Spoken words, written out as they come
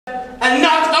And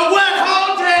not a word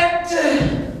halted!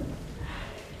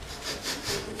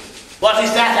 What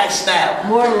is that I smell?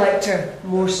 More lecture,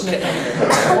 more sniffing.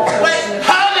 Wait,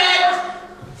 hold it!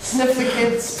 Sniff the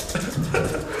kids.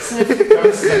 Sniff the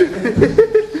kids.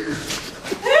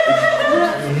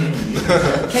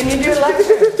 Can you do a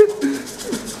lecture?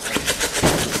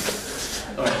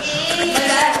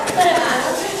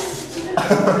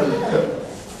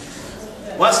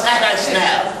 What's that I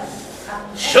smell?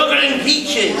 Sugar and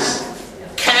peaches,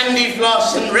 candy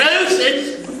floss and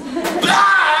roses.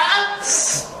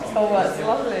 Oh, that's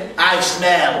lovely. I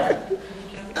smell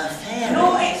a fairy.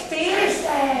 No, it's fairy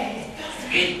day.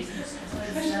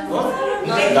 What?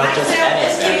 Not just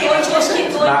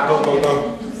any. Go.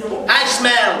 I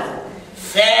smell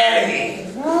fairy.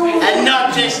 And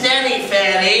not just any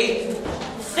fairy.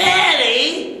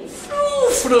 Fairy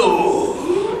frou-frou.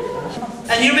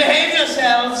 And you behave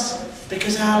yourselves,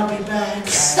 because I'll be back.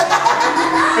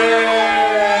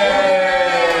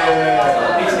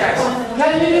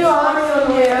 Can you do honey on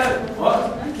the way out? What?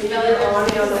 Can you do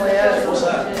honey on the way out? What's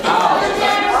that?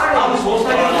 I'm supposed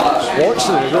to watch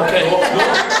it. Okay.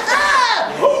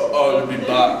 Oh, it'll be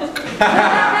back.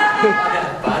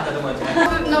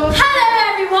 Hello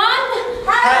everyone!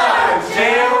 Hello,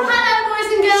 Jill. Hello boys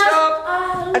and girls! Stop.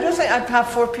 I don't think I'd have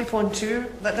 4 people on 2.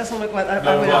 That doesn't look like that.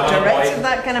 I would have directed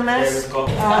that kind of mess.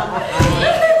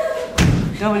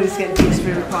 Nobody's getting things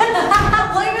for the part.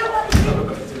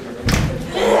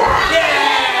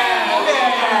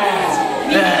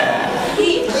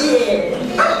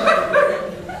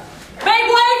 Make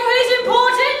way for his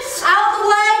importance! Out the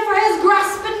way for his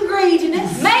grasping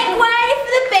greediness! Make way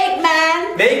for the big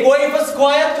man! Make way for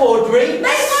Squire Tawdry. Make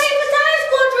way for Dice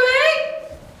Quadri!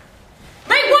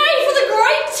 Make way for the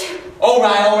great! All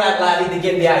right, laddie, to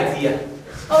get the idea.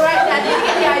 Alright, Daddy, you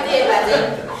get the idea, Daddy.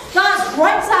 That's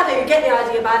right, Daddy, you get the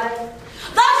idea, Daddy.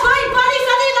 That's right, buddy,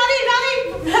 Daddy.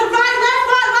 Right, left,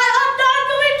 right, up, down,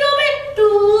 going, do.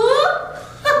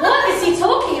 What is he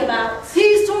talking about?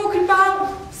 He's talking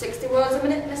about 60 words a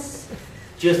minute, miss.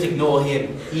 Just ignore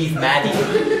him. He's Maddie.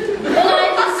 Well, I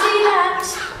can see that.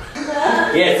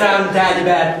 Yes, I'm Daddy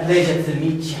Bad. Pleasure to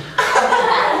meet you.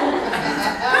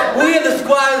 We are the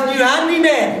Squire's new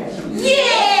handyman.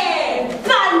 Yeah!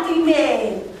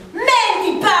 Bandyman!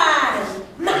 Mandy Band!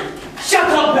 Shut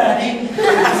up, Maddie.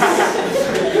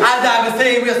 As I was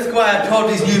saying, we're Squire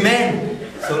Tawdry's new men,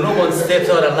 so no one steps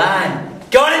out of line.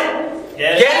 Got it?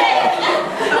 Get it?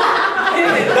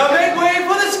 Now make way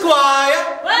for the Squire.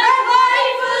 Make way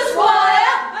for the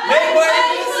Squire! Make way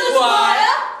for the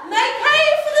Squire. Make hay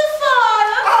for the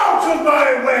fire! Out of my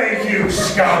way, you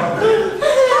scum!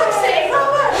 That's it,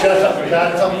 Robert! Shut up,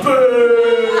 Phantom. Boo!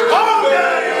 Oh,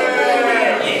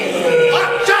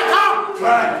 shut up!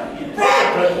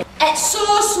 It's so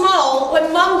small, when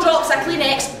Mum drops a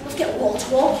Kleenex, we've got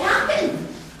wall-to-wall capping.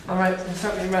 Alright, that's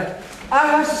not really right. Our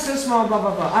house is so small, blah,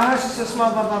 blah, blah. Our house is so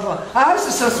small, blah, blah, blah. Our house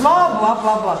is so small, blah,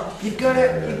 blah, blah. You've got to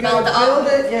build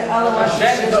it, yeah, otherwise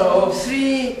it's just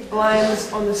 3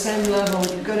 lines on the same level.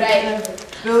 You've got to kind of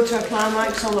build to a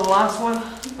climax on the last one.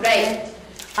 Right.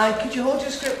 And could you hold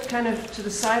your script kind of to the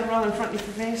side rather than in front of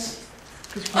your face?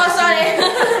 Oh, sorry.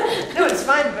 No, it's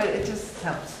fine, but it just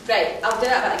helps. Right, I'll do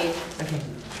that back again. Okay.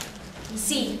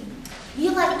 See, we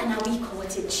live in a wee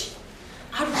cottage.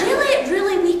 A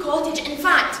really wee cottage. In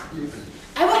fact,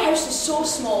 our house is so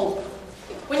small.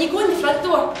 When you go in the front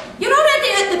door, you're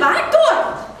already out the back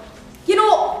door. You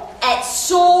know, it's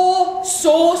so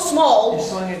small. You're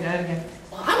slowing it down again.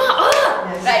 I'm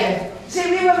Yes, right. yeah. See,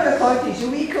 we live in a cottage, a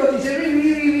wee cottage, a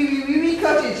wee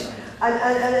cottage.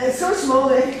 And it's so small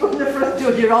that if you go in the front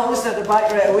door, you're almost at the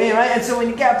back right away, right? And so when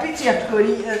you get a pizza, you have to go and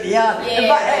eat it at the yard. Yeah,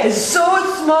 But it is so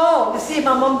small. You see, if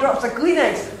my mum drops a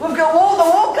Kleenex, we've got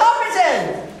wall-to-wall carpets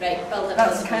in. Right, build it.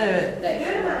 That's kind of it.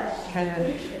 Right. Kind of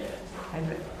it.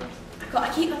 I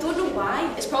don't know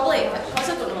why. It's probably because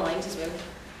I don't know my lines as well.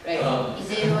 Right. You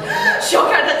do know it.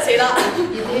 Shocker, I didn't say that. You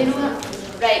do know it.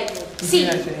 Right. See,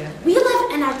 we live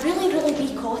in a really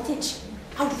wee cottage.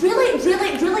 A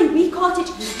really wee cottage.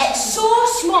 It's so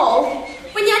small.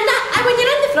 When you're in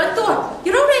the front door,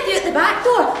 you're already at the back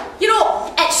door. You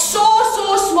know, it's so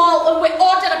small. When we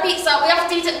order a pizza, we have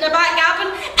to eat it in the back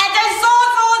cabin. It is so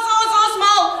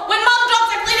small. When Mum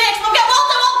drops a Kleenex, we'll get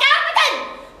wall-to-wall carpeting.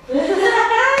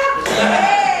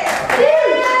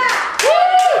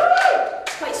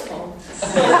 It's quite small.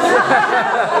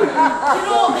 You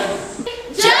know,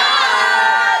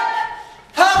 Jack!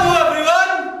 Hello,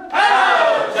 everyone.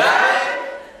 Hello, Jack.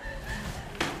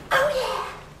 Oh yeah.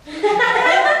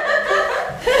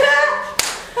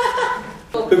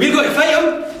 We've got to fight him,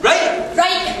 right?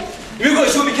 Right. We've got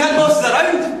to show we can't boss us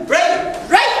around, right?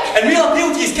 Right.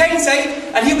 side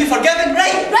and he'll be forgiven,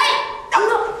 right? Right?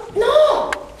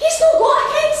 No! He's not got a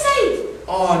kind side!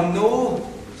 Oh no.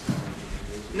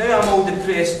 Now I'm all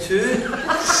depressed too.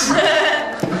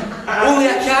 Only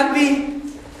I can't be.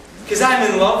 Because I'm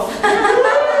in love. I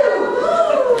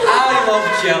love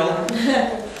Jill.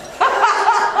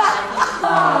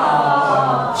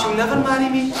 She'll never marry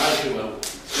me. As you will.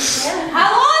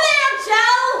 Hello there,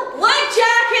 Jill! Look,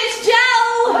 Jack, it's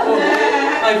Jill!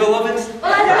 My beloved.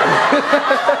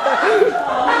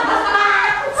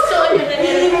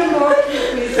 Even more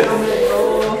cute, please tell me.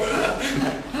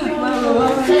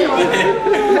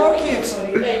 More cute.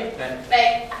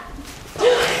 Right.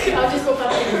 I'll just go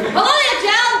back. Hello there,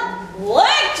 Jill!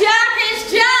 Look, Jack, it's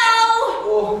Jill!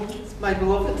 Oh, it's my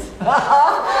beloved. I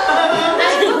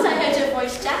thought I heard your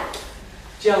voice, Jack.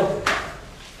 Jill,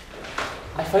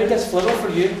 I found this flower for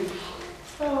you.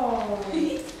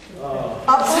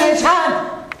 Upstage hand.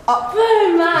 Up.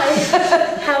 Oh my!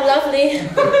 How lovely.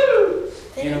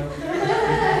 You know,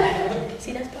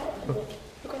 See this part?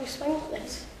 We're going to swing like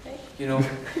this, right? you know. Bye,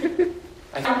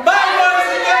 boys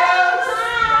and girls!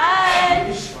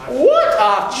 Bye! What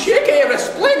a cheeky,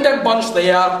 resplendent bunch they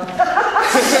are.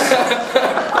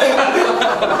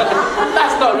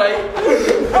 That's not right.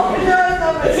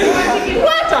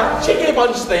 What a cheeky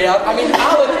bunch they are. I mean,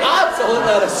 I look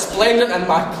absolutely resplendent in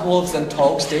my clothes and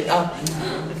togs, don't I?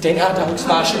 Don't I, dog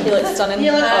smashing? You look stunning.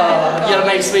 You're a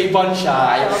nice wee bunch,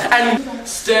 aye. And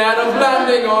instead of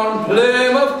landing on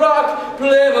Plymouth Rock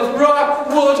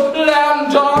would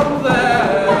land on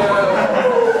them.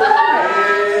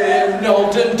 In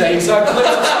olden days, I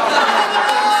clipped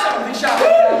somebody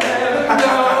shouting,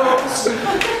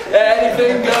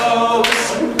 anything goes.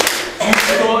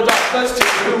 Good offers to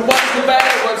who wants the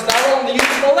better words, now only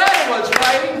useful words,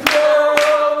 writing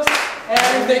prose.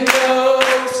 Anything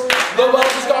goes. The world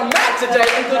has gone mad today,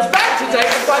 and goods bad today,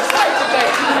 and price right today,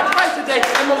 and price today,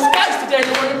 and most price today, and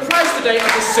one price today of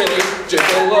the city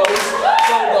gigolos.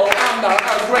 Although I'm not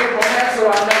a great romancer,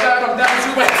 I'm not that I'm down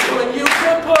to it when you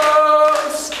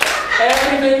propose.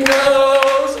 Everything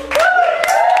goes.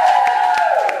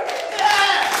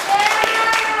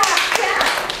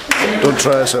 Don't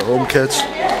try this at home, kids.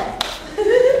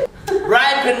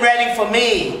 Ripe and ready for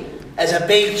me as a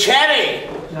big cherry.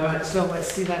 No, so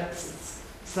let's see that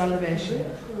salivation.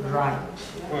 Right.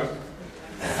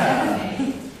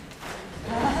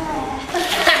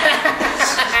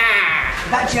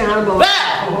 That's your handle.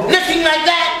 Well, looking like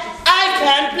that, I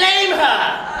can't blame her.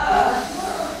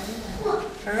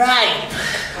 Ripe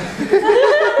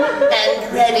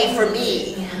and ready for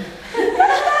me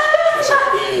as a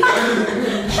big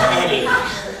cherry.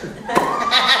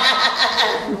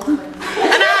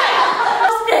 And I,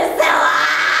 Priscilla!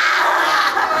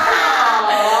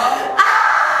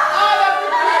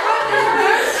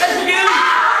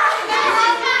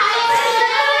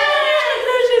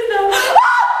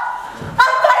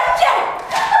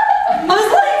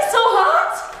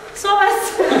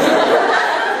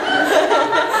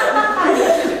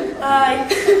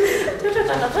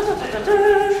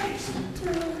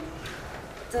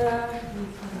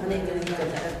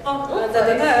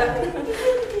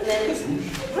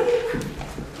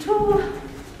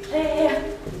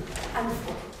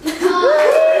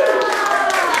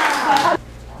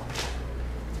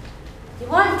 You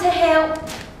want to help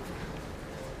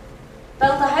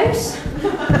build a house?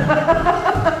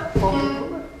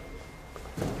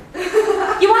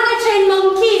 You want to train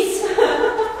monkeys?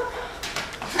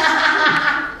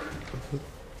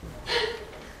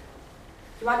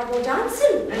 You want to go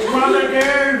dancing? Mother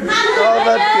Goose!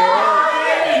 Mother Goose!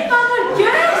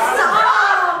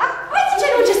 Why did you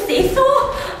not just say so?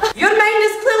 Your mind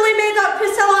is clearly made up,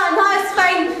 Priscilla, and that is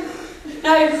fine.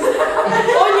 Now,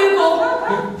 on you go.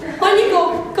 On you go.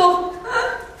 Go.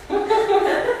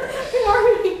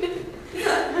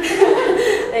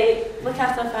 Right, look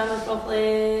after our family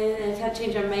properly. You can't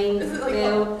change your mind.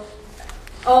 Well,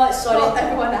 oh, sorry. Not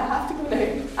everyone, I have to go now.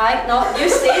 Aye, no, you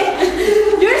stay.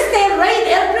 You stay right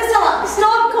there, Priscilla.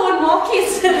 Stop going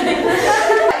walkies. Don't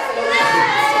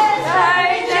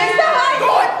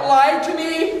lie to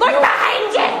me. Look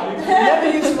behind you. Never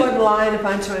use the word lie in a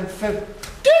pantomime fib.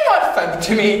 Do not fib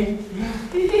to me.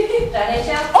 Behind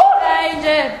you. Oh, Behind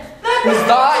you. was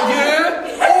that you?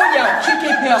 Oh, you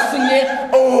cheeky person, you.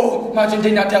 Oh, imagine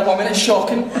doing that to a woman, it's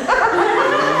shocking.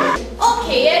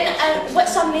 Okay, and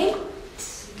what's her name?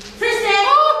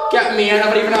 Priscilla. Get me, I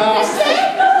never even asked.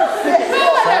 Anyhow,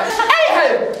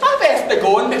 I best be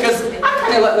going because I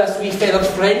can't let this wee feathered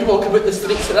friend walk about the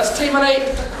streets at this time of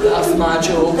night. That's my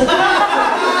job.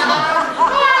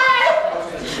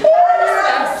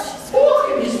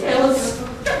 Oh, these fellas.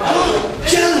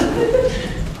 Jill!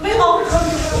 We all come.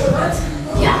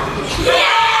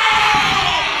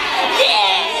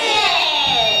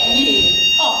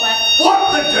 What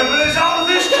the devil is out of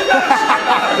this tonight?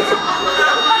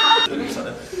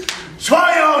 So why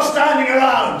are you all standing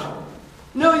around?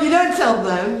 No, you don't tell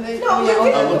them. Don't look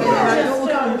at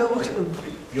them. Don't look at them.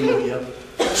 You look here.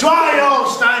 So why are you all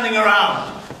standing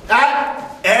around?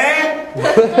 Eh?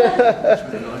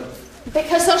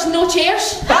 Because there's no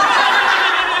chairs. Enough!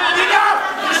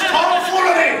 It's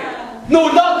tomfoolery! No,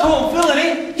 not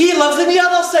tomfoolery. He lives on the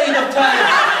other side of town.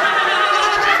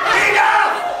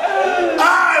 Enough! I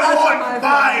want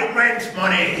my rent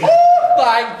money.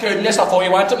 Thank goodness, I thought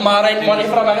you wanted my rent money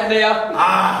for a minute there.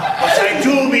 Ah, but I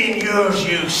do mean yours,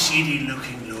 you seedy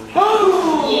looking loony.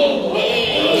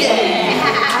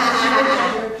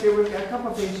 We've got a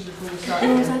couple of pages before we start. I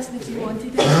was asking if you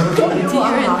wanted it. I'm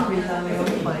happy, darling, I'm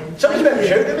fine. Something's about to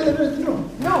shout at me, no?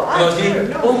 No, I'm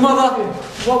no. Oh, Mother,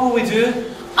 what will we do?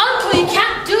 Uncle, you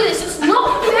can't do this. It's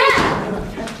not fair.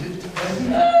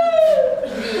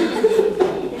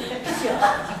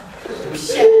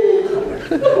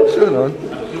 What's going on?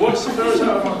 You want some birds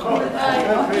out of my car?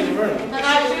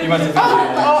 You want to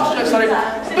Oh, sorry. He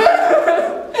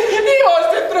wants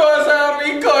to throw us our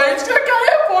wee coins. I can't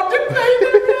afford to pay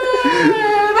them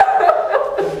again.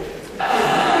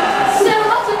 So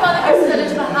lots of Mother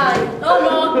Goose is behind. Oh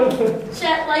no.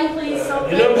 Check line, please.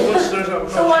 You know what's there's a...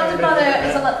 So what's Mother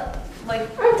is a little like.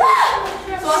 So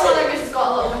what's Mother Goose has got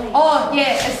a little behind. Oh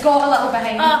yeah, it's got a little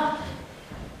behind.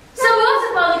 So what's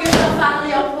Mother Goose and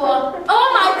family up for? Oh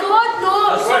my God, no.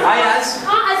 Hi, Az.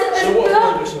 Is it this So what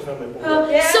poor? is the family?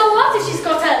 So what if she's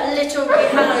got a little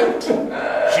behind?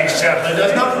 She certainly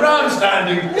does not frown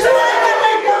standing.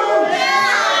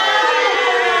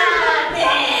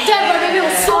 Don't worry,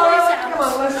 we'll sort this out. Come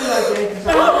on, let's do that, Jake.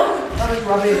 That was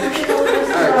rubbish.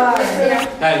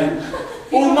 Hey.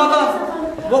 Oh, Mother,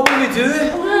 what will we do?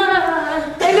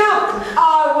 Enough! I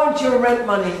want your rent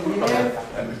money. Yeah?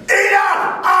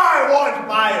 Enough! I want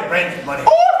my rent money.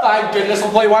 Thank goodness, I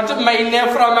thought you wanted mine there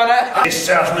for a minute. She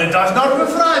certainly does not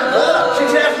refrain. She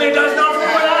certainly does not from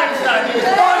what I'm standing.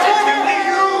 Positively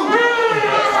you!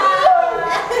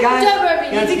 Guys, Don't worry,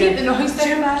 we need to keep the noise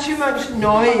down. too much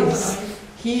noise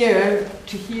here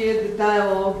to hear the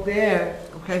dialogue there.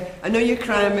 Okay, I know you're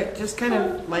crying, but just kind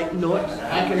of like not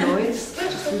make a noise.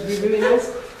 Just would be really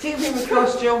nice. Take him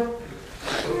across, Joe.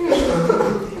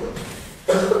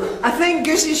 I think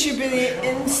Goosey should be the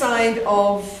inside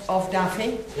of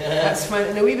Daffy. That's fine,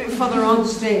 and a wee bit further on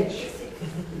stage.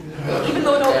 Even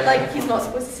though he's not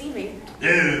supposed to see me.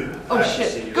 No. Oh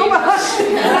shit! Go behind.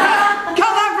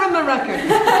 Cut that from the record.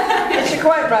 It's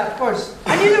quite right, of course.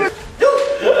 I knew there was.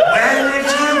 Well,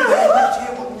 it's you.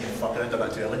 You fucking had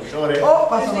that too early. Sorry. Oh,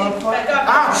 that's a lot of fun.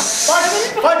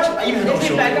 Punch! I even know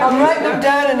so. I'm writing them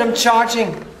down and I'm charging.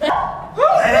 Well.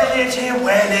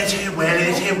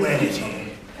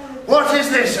 What is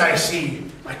this I see?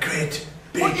 A great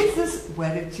big... What is this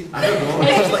wedded to? I don't know, I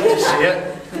just like to see it.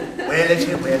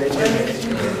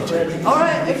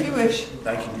 Alright, if you wish.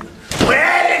 Thank you.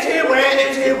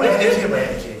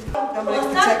 Dominic,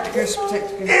 protect the goose, protect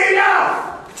the goose.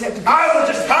 Enough! Protect the goose. I will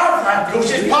just have that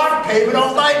goose's part payment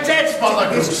off my debts, Mother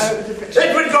Goose. Out of the picture.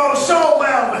 It would go so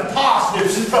well with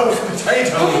parsnips and roast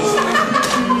potatoes.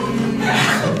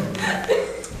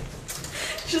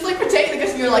 She's like protecting the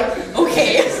goose and you're like,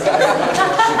 okay. Everybody's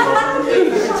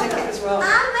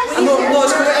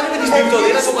moved on.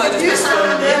 That's what I just missed.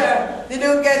 They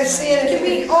don't get to see anything. Can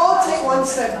we all take one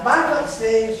step back on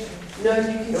stage? Now you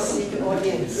can see the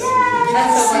audience.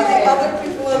 And see the other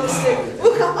people on the stage.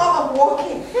 Look, I'm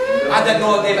walking. I didn't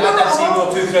know, David. I didn't see you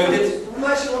were too crowded.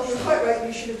 Marshall, you're quite right.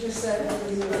 You should have just said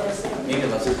everybody was listening. You can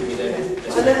listen to me there. And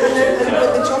then when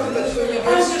they talk about food, you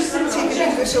just take the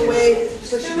focus away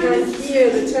so she can hear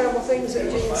the terrible things that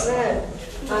are being said.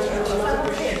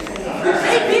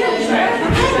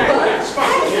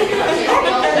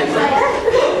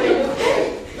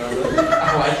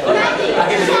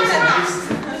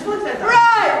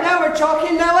 Right, now we're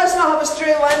talking. Now let's not have a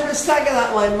straight line, but stagger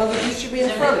that line. Mother Goose should be in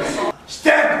front.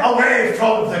 Step away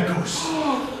from the goose.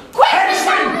 Right,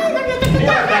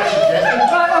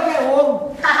 okay,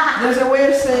 well, there's a way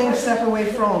of saying step away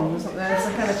from, isn't there? It's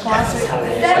a kind of classic.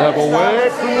 Step away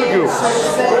from the goose.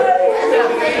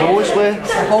 Always way.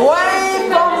 Step away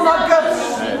from the goose.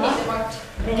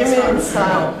 Give me it in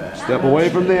style. Step away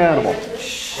from the animal.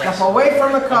 Step away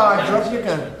from the car. Drop your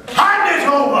gun. Hand it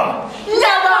over.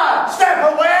 Never! Step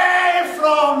away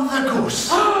from the goose.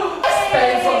 Okay,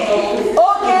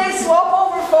 swap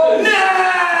over, folks.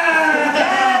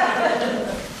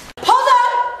 Hold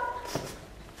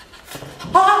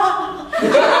on!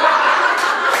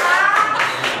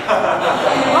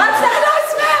 What's that I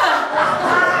smell?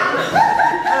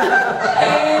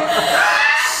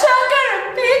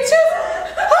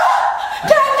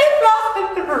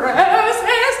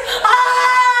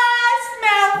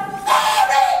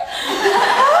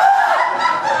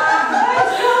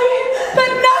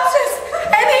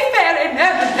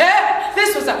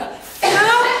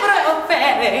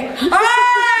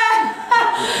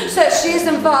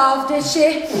 is she?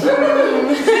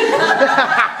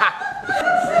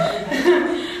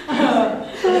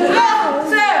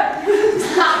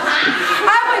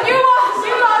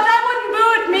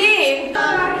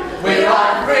 We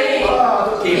are free,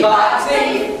 keep our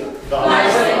teeth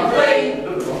nice and clean.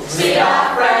 See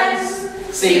our friends,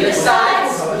 see the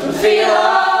sights, feel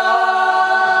alright.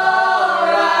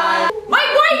 My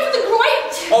wife the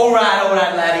great!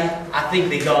 Alright, laddie. I think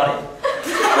they got it.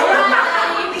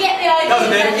 Alright, you get the idea.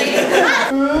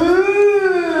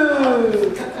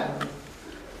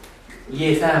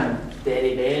 Yes,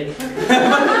 Daddy Bed.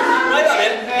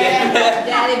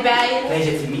 Daddy babe.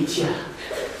 Pleasure to meet you.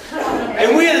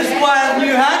 And we're the Squire's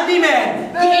new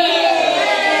handyman. Yeah,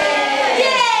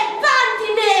 Bandy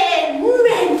man!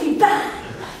 Randy Band!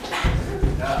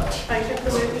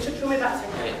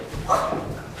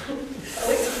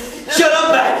 Shut up,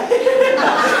 man!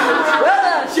 Well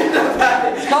done. Shut up, man!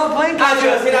 It's called playing I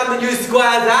just said I'm the new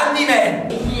Squire's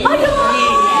handyman.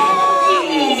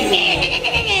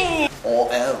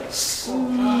 Or else.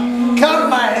 Come,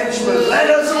 my henchmen, let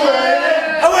us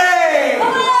away! Away!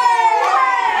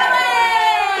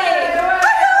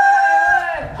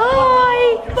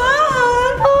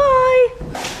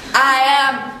 I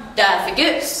am Mother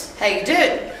Goose. How you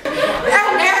doing?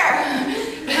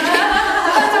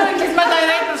 Because my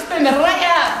director's been right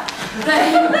out.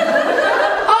 Right.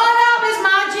 Oh, that was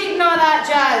magic and all that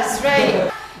jazz, right?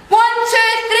 1, 2,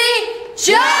 3,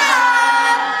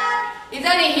 jump! He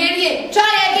didn't hear you. Try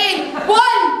it again. 1,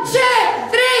 2,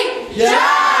 3,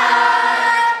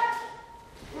 jump!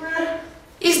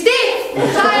 He's dead.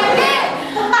 Try again.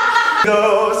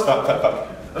 Goes. Fuck.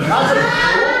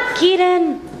 Kieran.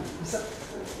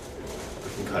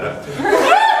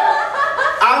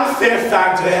 I'm fifth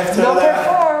actor after Number that.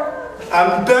 4.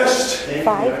 I'm bushed.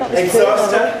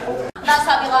 Exhausted. That's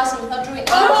happy last in the country.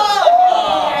 Oh,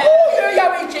 you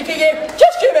wee cheeky game.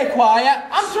 Just keep it quiet.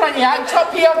 I'm trying to act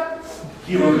up here.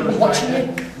 I'm watching you.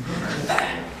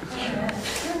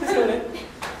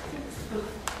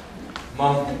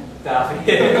 Mum, Daffy. I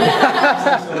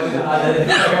didn't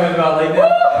think I was about like that.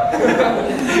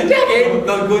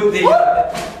 The good thing.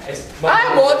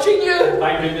 I'm watching you.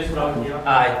 Thank goodness we're all here.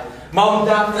 Aye. Mum,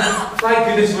 Daffy, thank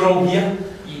goodness we're all here.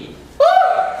 Oh,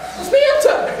 it's me,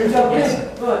 Enter.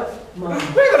 What? Mom.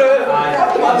 We're gonna. Aye. I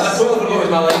totally forgot it was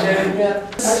my line there.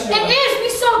 It is, we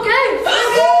saw Goose.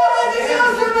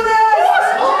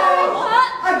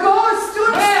 A ghost!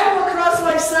 Don't go across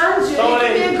my sand, Jay. Sorry.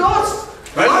 Give me a ghost.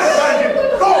 Right, thank you.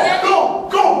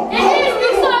 Go! It is, we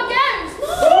saw Goose.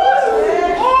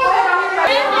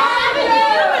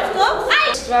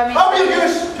 I'll be a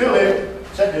goose. Too late.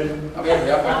 Send in. I'll be up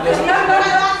here.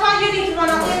 That's why you need to run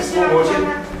up there. Slow motion.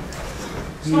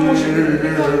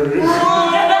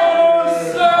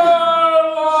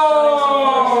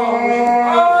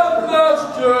 Let's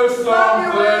do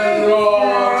something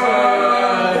rotten.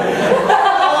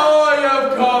 Oh,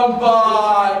 you've come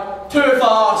back too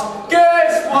fast.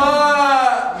 Guess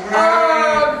what?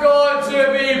 I'm going to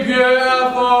be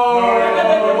beautiful.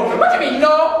 What do you mean,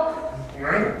 no?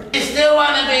 You still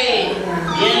want to be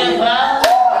beautiful?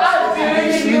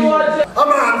 A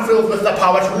man filled with the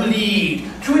power to lead,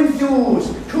 to enthuse,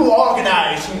 to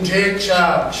organize and take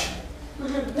charge. Do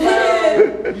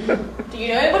you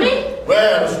know anybody?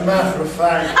 Well, as a matter of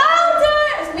fact. I'll do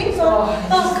it. It's me, so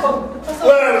that's cool.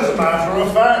 Well, as a matter of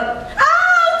fact.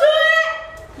 I'll do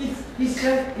it. He's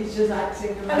just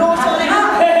acting. I know it's only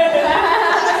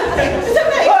Is it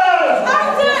me?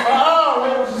 I'll do it.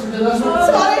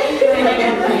 Sorry.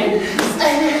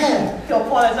 You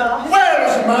apologise. Well,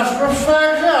 as a matter of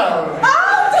fact,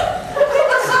 I'll do it.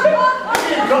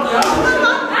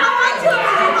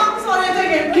 I'm sorry, I'm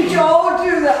taking. Could you all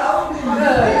do that? I'll do it.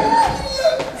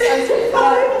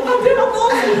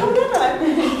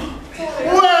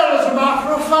 well, as a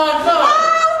matter of fact,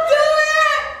 I'll do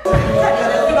it.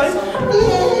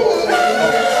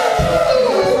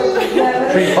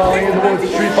 Tree falling in the woods,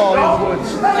 tree falling in the woods.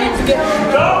 Well,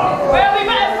 we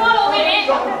better follow me.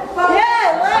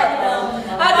 Yeah, right.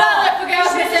 I don't let the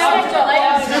girls get down.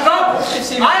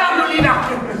 I am the leader.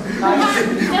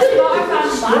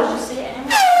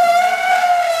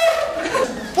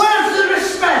 Where's the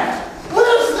respect?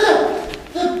 Where's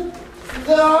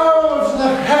the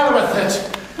hell with it?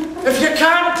 If you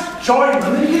can't join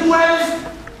them, then you can well as...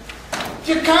 If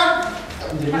you can't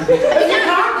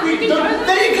beat them,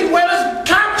 then you can well as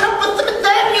catch up with them, and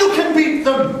then you can beat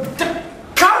them.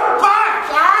 Come back!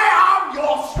 I am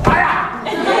your squire!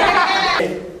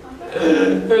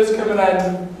 Who's coming in?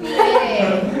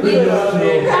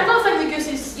 I don't think the goose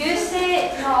is. Goose,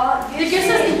 no. The goose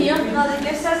isn't here. No, the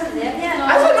goose isn't there. Yeah, no. I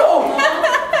don't know.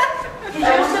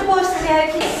 You're supposed to be out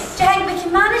here. Do you think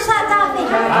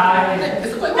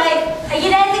Right, are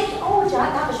you ready? Oh,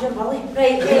 Jack, that was your bully.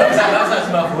 Right, That's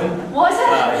my phone. was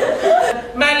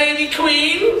it? My lady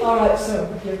queen. Alright, so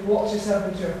you've walked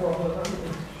yourself into a problem, haven't you?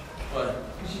 What?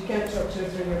 Because you can't talk to her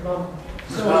through your mum.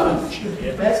 So,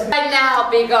 And now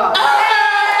be gone.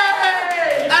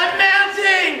 Hey! I'm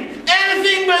melting!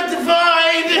 Anything but the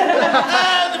void!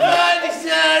 Oh, the void is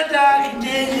so dark and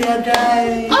dingy, I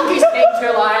die. I'll be speaking to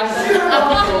your lines.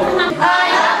 I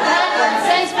have had one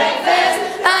since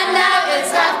breakfast, and now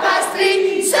it's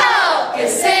 3:30. So,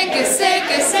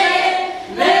 say,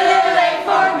 little late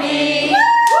for me.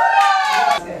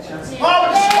 Oh,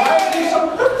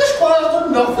 the squire's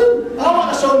done nothing. I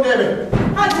want a son, David.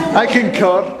 I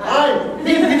concur. Aye,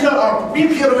 me and Peter are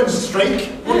in strike.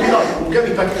 We'll get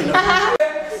me back in there.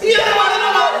 You are the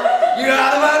one, man! You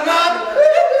are the one, man!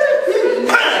 You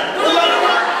are the one,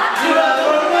 man! You are the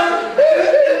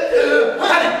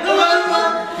one,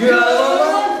 man! You are the one,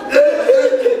 man!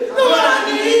 The one I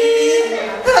need!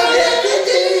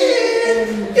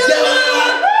 You're the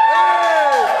one!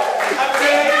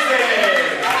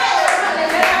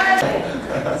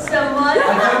 Someone.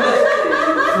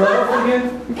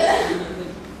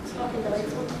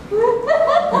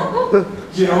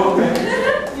 You know what, man?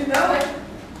 You know it.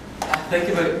 I think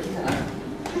about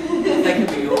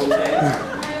you all the time.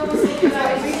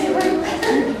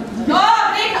 Oh,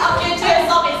 make up your two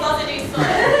sloppy sausages.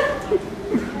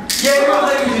 Yeah, we won't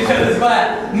let you do this,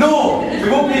 man. No, we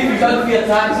won't pay for your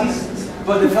taxis.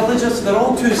 But the villagers, they're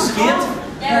all too scared.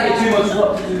 They're too much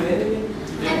work to do anyway.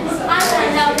 I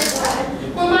find out this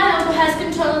one. Well, my uncle has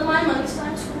control of my money, so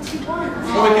I'm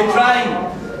 21. Well, we could try and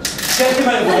check him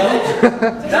out of the village.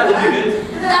 That would be good.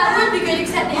 That would be good,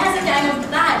 except he has a gang of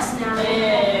lads now.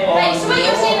 Right, so what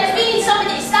you're saying is we need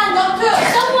somebody to stand up to it.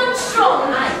 Someone strong,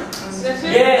 right?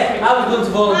 Yeah, I was going to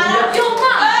volunteer. Your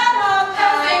mum?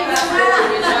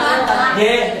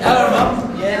 Yeah, our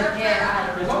mum. Yeah.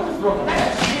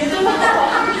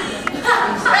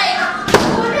 Right,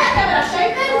 we're going to have a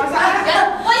shout then.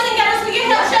 Boys and girls, will you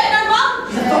help shouting our mum?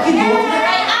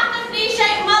 Right, after 3,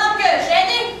 shout Mother Goose.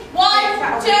 Ready? 1,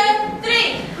 2,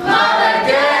 3. Mother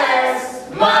Goose!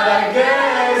 Mother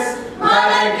Goose!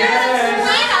 Mother Goose!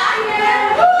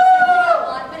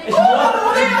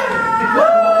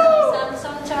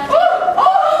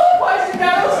 Boys and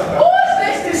girls, it's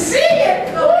nice to see you.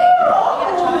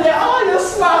 You're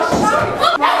smashed.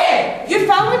 Hey, you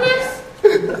following this?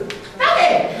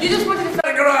 Hey, you just wanted to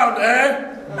Hang around,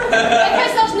 eh?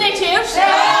 Because there's no chairs.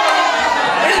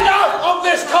 Enough of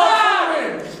this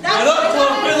tomfoolery! You're not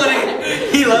tomfoolery.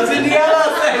 He lives in the other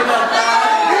side of town.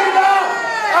 Enough!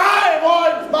 I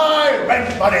want my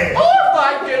rent money! Oh,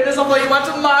 thank goodness, I thought you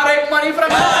wanted my rent money from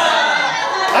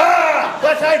Ah,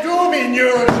 but I do mean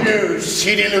you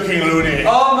seedy looking loony.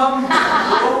 Oh, mum,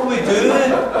 what are we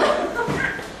doing?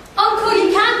 Uncle,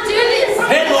 you can't do this.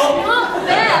 Hello. Not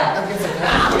fair.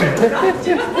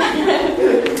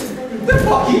 The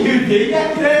fuck are you doing,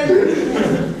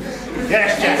 Yes,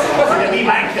 Jack, you're me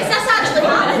banker. Is this actually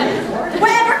happening?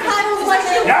 Whatever Kyle's like to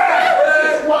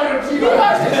Yeah! Why don't you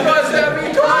What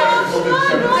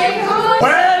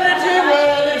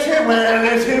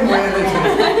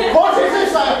is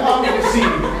this I upon to see?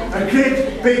 A great,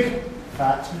 big,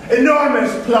 fat,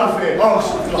 enormous, fluffy,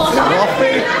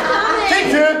 fluffy. Take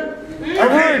two. A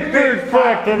great, big,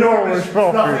 fat, enormous,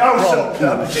 fluffy. Oh, so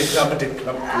clumpity.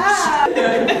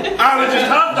 I would just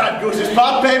have that goose's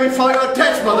part, baby, for your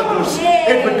test, Mother Goose.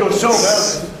 It would go so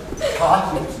well.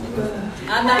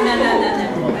 No.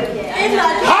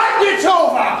 Hand it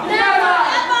over!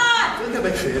 Look at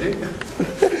my fairy.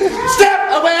 Step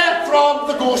away from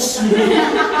the goose.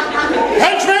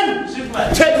 Henchman,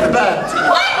 take the band.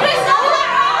 What?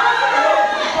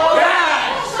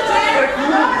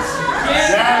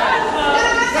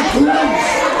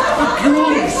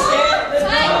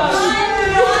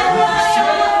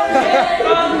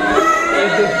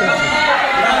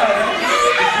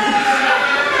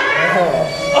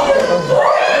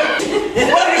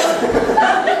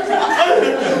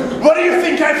 What do you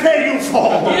think I pay you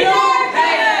for?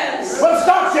 Well,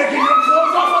 stop taking your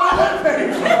clothes off and I'll pay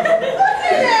you for it.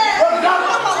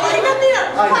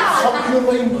 I fuck your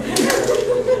line.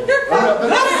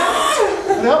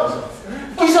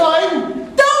 He's a line.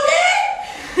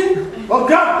 Well,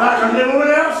 grab that and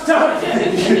everyone else does. You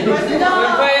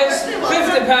pay us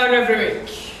 £50 every week.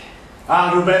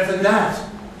 I'll do better than that.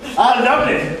 I'll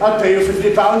double it. I'll pay you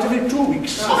 £50 every 2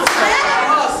 weeks.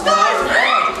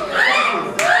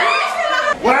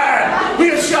 Well,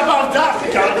 we'll see about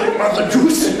that, darling Mother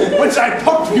Goose, once I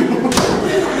pump you.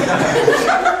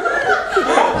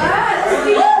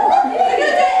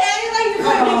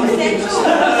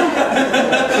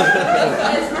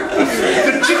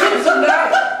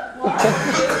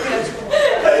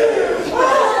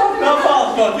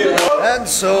 And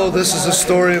so this is a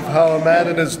story of how a man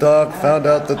and his dog found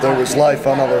out that there was life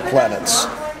on other planets.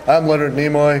 I'm Leonard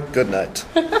Nimoy. Good night.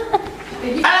 I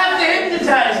have to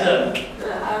hypnotize them.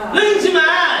 Look into my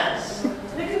eyes.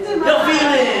 You're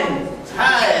feeling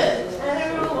tired.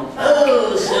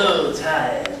 Oh, so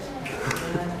tired.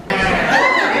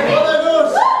 Mother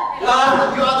Goose! You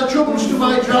are the troubles to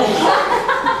my troubles.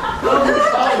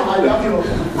 I love you.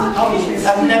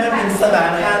 I've never been so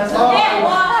bad.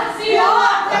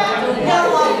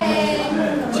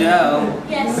 Joe.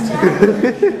 Yes, Joe.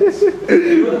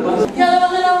 Yellow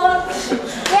little one.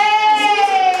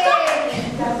 Yay!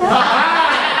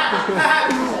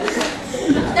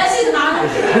 This is mine.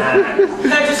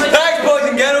 Thanks, boys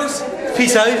and girls.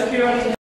 Peace out.